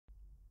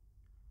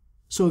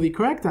So the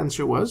correct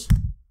answer was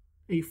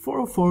a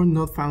 404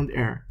 not found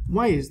error.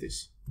 Why is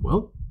this?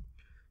 Well,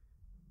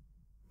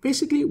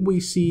 basically we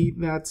see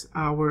that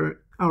our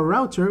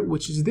router,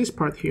 which is this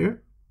part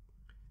here,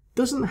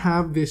 doesn't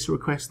have this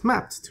request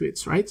mapped to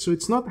it, right? So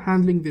it's not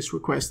handling this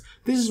request.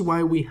 This is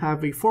why we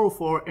have a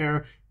 404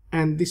 error,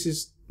 and this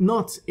is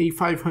not a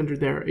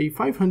 500 error. A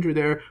 500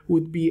 error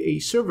would be a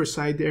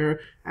server-side error,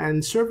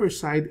 and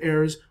server-side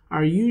errors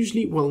are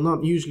usually, well,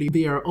 not usually,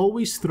 they are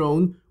always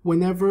thrown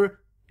whenever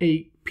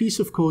a piece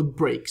of code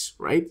breaks,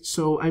 right?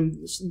 So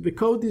the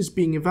code is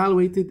being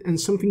evaluated and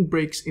something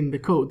breaks in the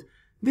code.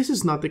 This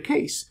is not the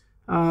case.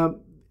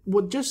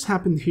 What just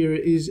happened here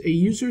is a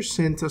user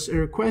sent us a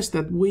request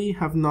that we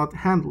have not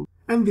handled.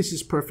 And this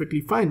is perfectly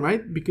fine,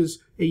 right? Because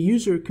a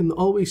user can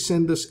always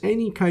send us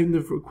any kind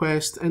of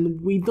request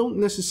and we don't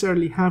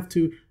necessarily have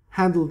to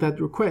handle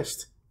that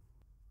request.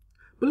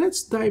 But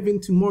let's dive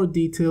into more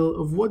detail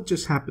of what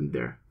just happened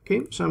there.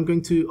 Okay, so I'm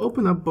going to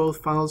open up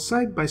both files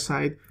side by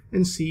side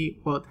and see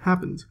what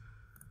happened.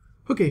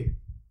 Okay,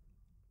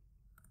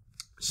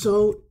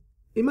 so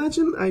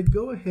imagine I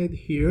go ahead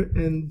here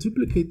and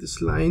duplicate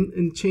this line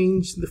and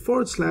change the /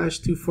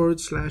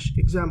 to /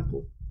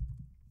 example.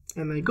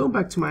 And I go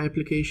back to my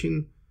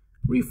application,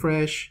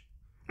 refresh,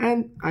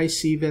 and I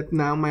see that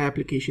now my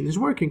application is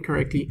working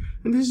correctly.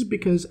 And this is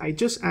because I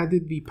just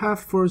added the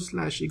path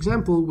 /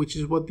 example, which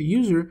is what the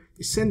user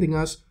is sending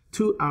us,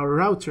 to our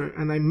router,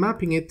 and I'm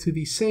mapping it to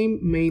the same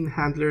main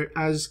handler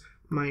as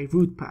my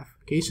root path.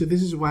 Okay, so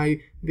this is why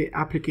the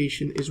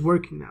application is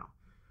working now.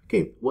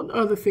 Okay, what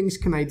other things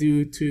can I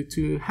do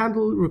to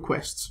handle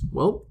requests?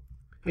 Well,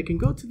 I can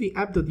go to the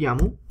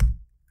app.yaml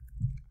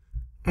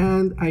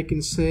and I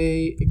can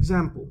say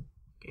example.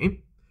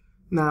 Okay,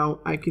 now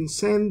I can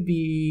send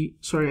the,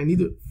 sorry, I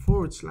need a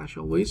 /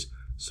 always.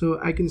 So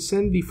I can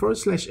send the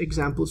 /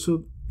 example.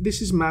 So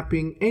this is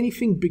mapping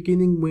anything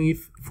beginning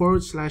with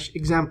 /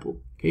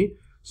 example. Okay,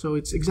 so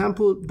it's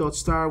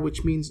example.star,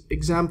 which means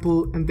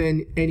example and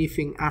then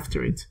anything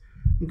after it.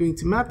 I'm going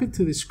to map it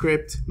to the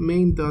script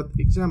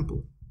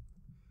main.example.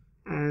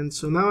 And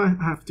so now I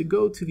have to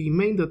go to the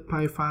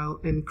main.py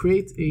file and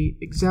create a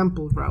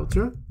example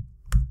router.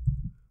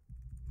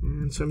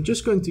 And so I'm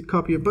just going to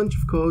copy a bunch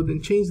of code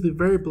and change the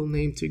variable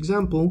name to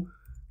example.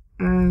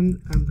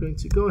 And I'm going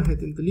to go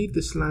ahead and delete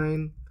this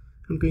line.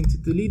 I'm going to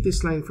delete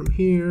this line from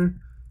here.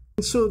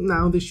 And so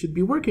now this should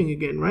be working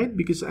again, right?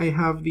 Because I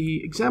have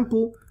the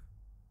example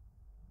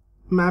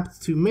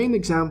mapped to main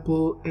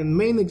example, and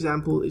main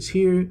example is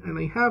here, and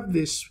I have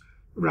this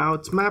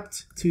route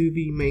mapped to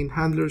the main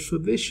handler, so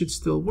this should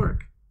still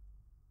work.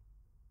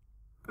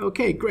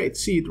 Okay, great.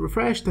 See, it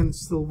refreshed and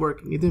it's still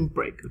working. It didn't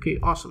break. Okay,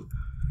 awesome.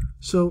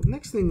 So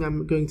next thing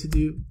I'm going to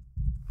do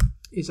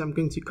is I'm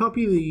going to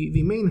copy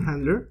the main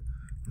handler,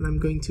 and I'm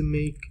going to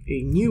make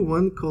a new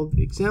one called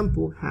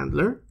example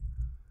handler.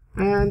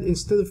 And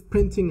instead of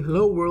printing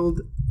hello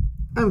world,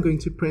 I'm going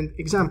to print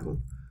example.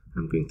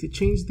 I'm going to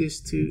change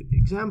this to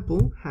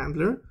example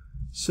handler.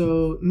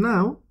 So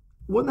now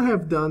what I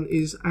have done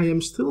is I am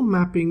still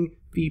mapping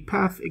the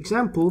path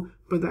example,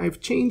 but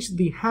I've changed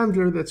the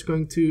handler that's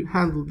going to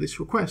handle this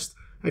request.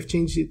 I've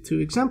changed it to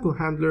example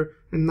handler,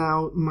 and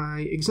now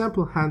my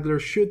example handler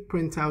should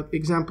print out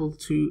example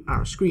to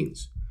our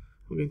screens.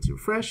 I'm going to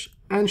refresh,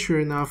 and sure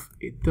enough,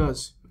 it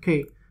does.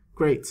 Okay,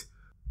 great.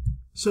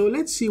 So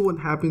let's see what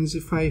happens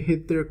if I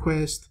hit the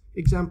request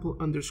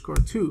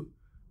example_2.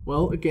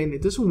 Well, again,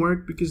 it doesn't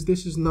work because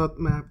this is not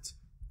mapped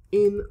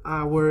in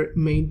our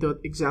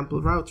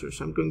main.example router.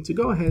 So I'm going to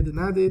go ahead and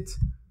add it,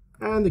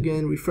 and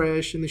again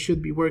refresh, and it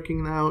should be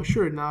working now.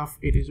 Sure enough,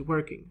 it is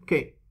working.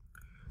 Okay,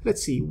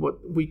 let's see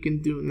what we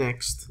can do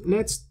next.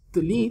 Let's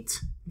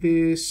delete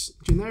this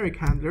generic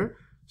handler.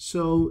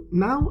 So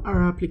now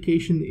our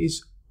application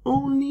is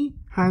only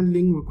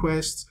handling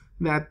requests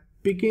that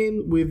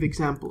begin with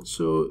example.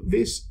 So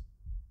this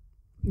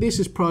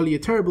is probably a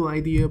terrible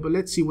idea, but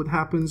let's see what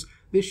happens.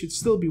 This should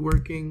still be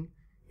working.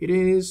 It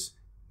is.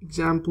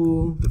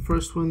 Example, the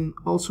first one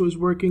also is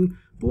working.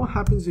 But what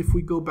happens if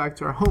we go back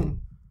to our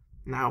home?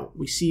 Now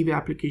we see the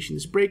application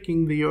is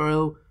breaking. The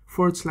URL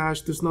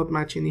 / does not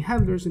match any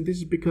handlers, and this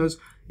is because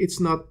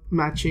it's not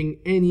matching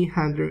any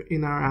handler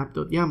in our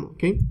app.yaml.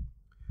 Okay,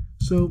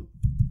 so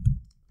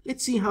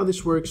let's see how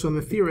this works on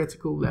a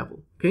theoretical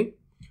level. Okay,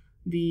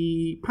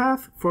 the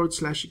path /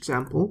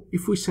 example,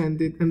 if we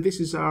send it, and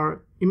this is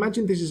our,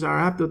 imagine this is our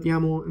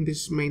app.yaml and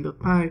this is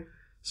main.py.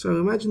 So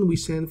imagine we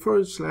send /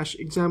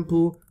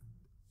 example.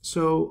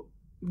 So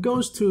it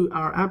goes to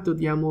our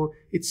app.yaml.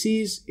 It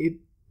sees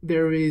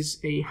there is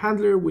a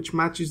handler which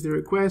matches the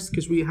request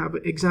because we have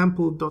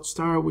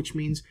example.star, which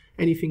means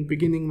anything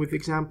beginning with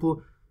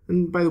example.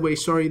 And by the way,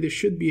 sorry, there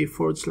should be a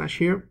 /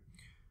 here.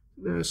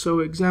 So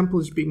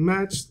example is being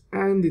matched,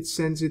 and it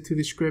sends it to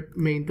the script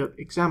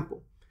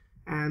main.example.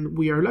 And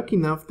we are lucky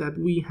enough that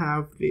we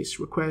have this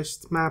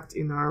request mapped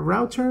in our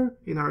router,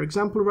 in our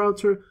example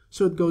router.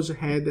 So it goes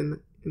ahead and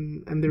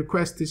the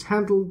request is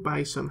handled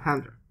by some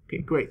handler.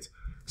 Okay, great.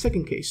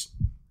 Second case,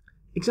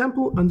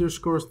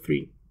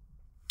 example_3.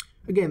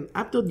 Again,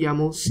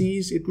 app.yaml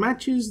sees it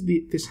matches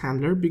this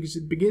handler because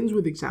it begins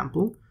with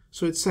example,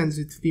 so it sends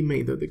it to the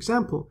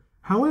main.example.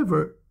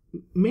 However,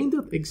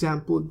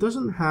 main.example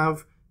doesn't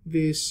have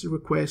this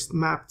request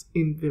mapped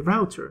in the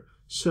router,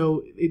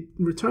 so it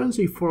returns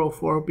a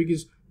 404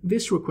 because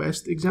this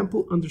request,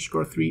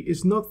 example_3,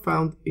 is not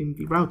found in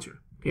the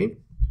router. Okay.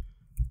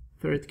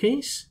 Third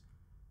case,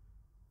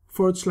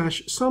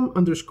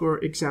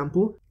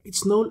 /sum_example.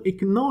 It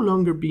can no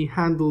longer be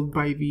handled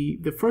by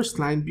the first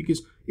line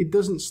because it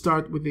doesn't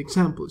start with the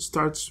example. It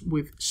starts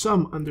with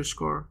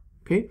sum_.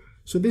 Okay.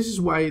 So this is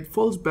why it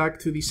falls back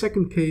to the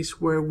second case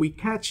where we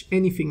catch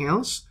anything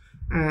else,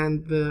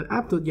 and the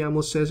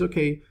app.yaml says,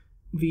 okay,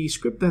 the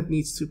script that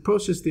needs to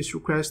process this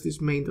request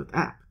is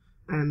main.app.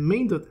 And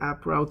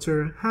main.app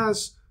router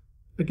has,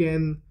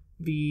 again,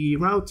 the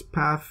route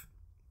path,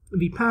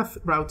 the path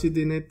routed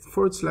in it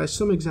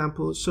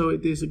 /SOMEXample, so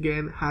it is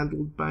again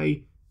handled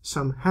by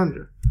some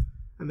handler.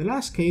 And the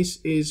last case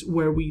is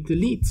where we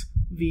delete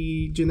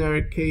the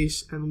generic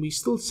case and we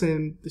still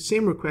send the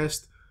same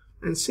request,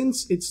 and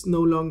since it's no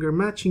longer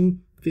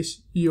matching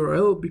this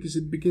URL because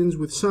it begins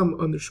with sum_,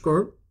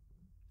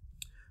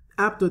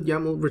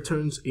 app.yaml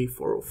returns a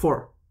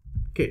 404.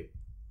 Okay.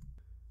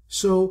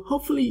 So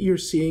hopefully you're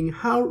seeing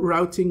how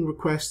routing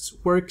requests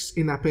works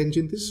in App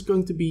Engine. This is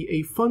going to be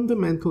a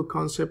fundamental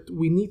concept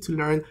we need to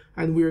learn,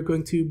 and we are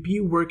going to be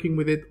working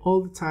with it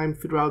all the time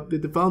throughout the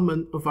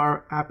development of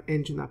our App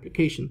Engine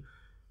application.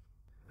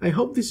 I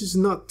hope this is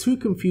not too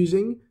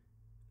confusing.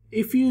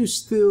 If you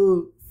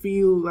still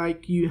feel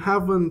like you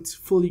haven't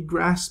fully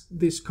grasped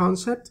this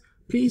concept,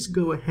 please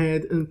go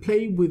ahead and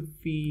play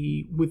with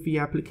the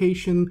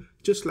application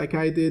just like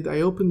I did.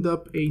 I opened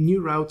up a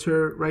new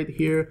router right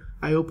here.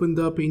 I opened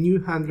up a new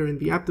handler in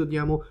the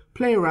app.yaml.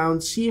 Play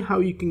around, see how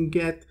you can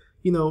get,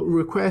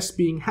 requests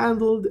being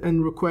handled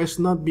and requests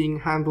not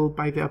being handled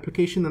by the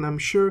application, and I'm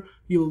sure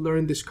you'll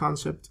learn this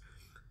concept.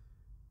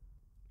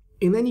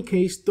 In any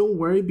case, don't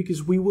worry,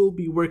 because we will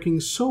be working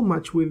so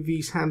much with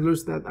these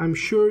handlers that I'm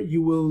sure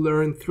you will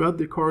learn throughout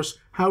the course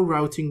how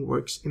routing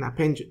works in App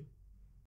Engine.